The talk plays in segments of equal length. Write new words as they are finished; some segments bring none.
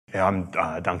Yeah, I'm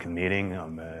Duncan Meerding.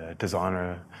 I'm a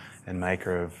designer and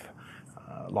maker of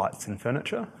lights and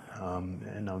furniture,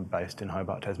 and I'm based in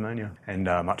Hobart, Tasmania. And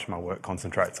much of my work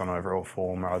concentrates on overall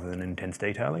form rather than intense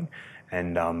detailing,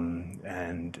 and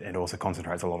it also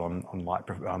concentrates a lot on light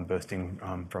bursting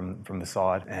from the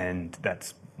side, and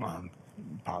that's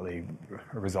partly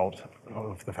a result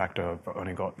of the fact I've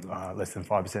only got less than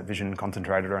 5% vision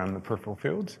concentrated around the peripheral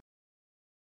fields.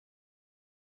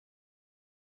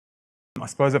 I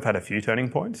suppose I've had a few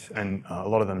turning points, and a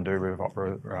lot of them do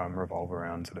revolve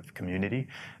around sort of community,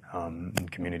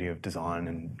 community of design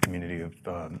and community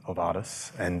of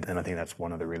artists, and I think that's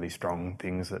one of the really strong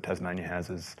things that Tasmania has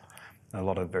is a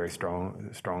lot of very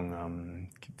strong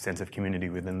sense of community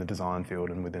within the design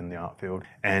field and within the art field.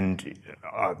 And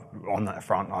on that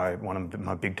front, one of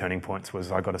my big turning points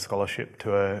was I got a scholarship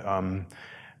to a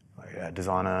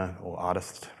designer or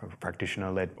artist or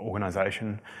practitioner-led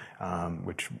organisation,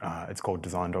 which it's called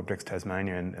Designed Objects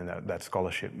Tasmania, and that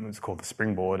scholarship was called the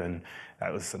Springboard, and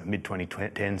that was sort of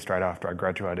mid-2010, straight after I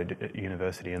graduated at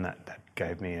university, and that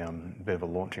gave me a bit of a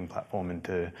launching platform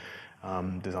into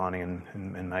designing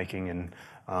and making, and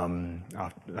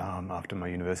after my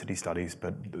university studies.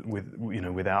 But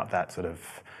without that sort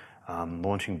of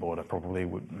launching board, I probably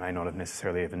may not have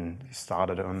necessarily even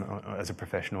started as a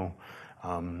professional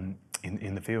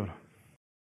in the field.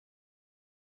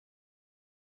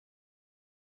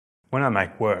 When I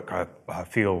make work, I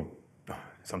feel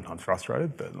sometimes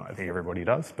frustrated, but I think everybody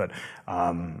does. But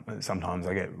sometimes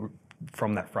I get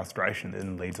from that frustration,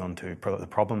 then leads on to the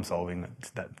problem solving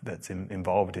that's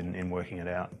involved in working it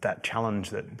out. That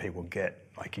challenge that people get,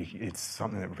 like it's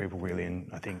something that people really,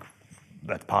 I think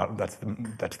that's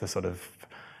the sort of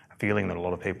feeling that a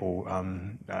lot of people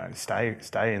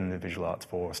stay in the visual arts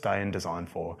for, stay in design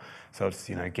for. So it's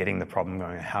getting the problem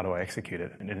going. How do I execute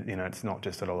it? And it's not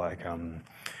just sort of like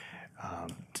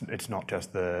it's not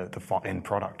just the end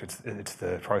product. It's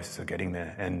the process of getting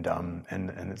there, and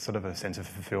it's sort of a sense of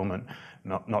fulfillment,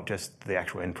 not just the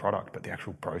actual end product, but the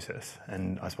actual process.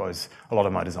 And I suppose a lot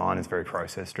of my design is very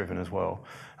process driven as well,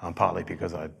 partly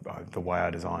because the way I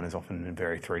design is often in a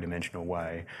very three-dimensional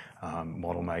way,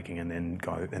 model making, and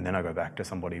then I go back to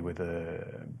somebody with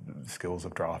the skills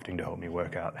of drafting to help me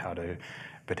work out how to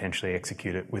potentially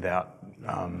execute it without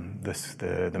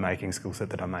the making skill set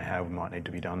that I may have might need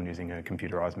to be done using a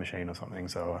computerized machine or something.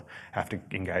 So I have to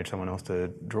engage someone else to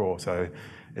draw. So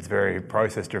it's very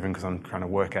process driven because I'm trying to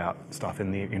work out stuff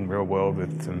in real world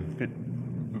with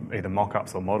some either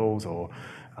mock-ups or models or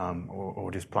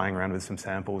just playing around with some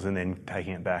samples and then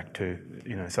taking it back to,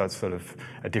 so it's sort of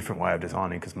a different way of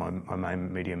designing because my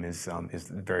main medium is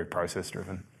very process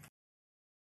driven.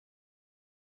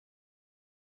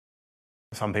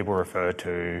 Some people refer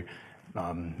to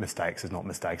mistakes as not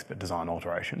mistakes but design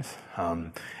alterations,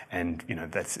 and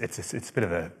it's a bit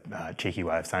of a cheeky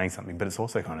way of saying something, but it's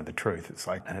also kind of the truth. It's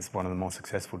like, and it's one of the more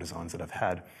successful designs that I've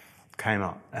had came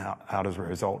out as a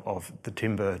result of the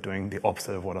timber doing the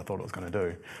opposite of what I thought it was going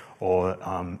to do, or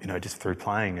just through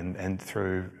playing and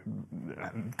through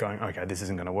going, okay, this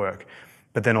isn't going to work,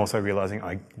 but then also realizing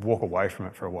I walk away from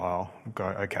it for a while, go,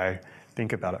 okay,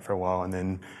 think about it for a while, and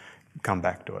then come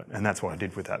back to it. And that's what I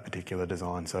did with that particular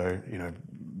design. So,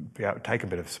 be able to take a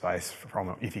bit of space from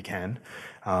it if you can,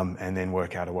 and then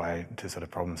work out a way to sort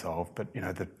of problem solve. But,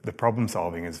 the problem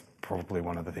solving is probably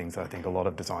one of the things that I think a lot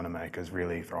of designer makers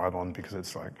really thrive on, because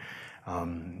it's like,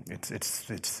 it's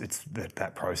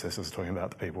that process I was talking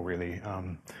about that people really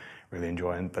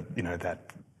enjoy. But,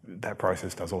 that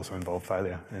process does also involve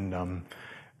failure. And,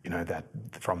 that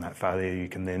from that failure you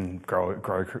can then grow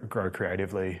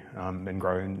creatively and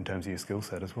grow in terms of your skill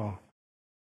set as well.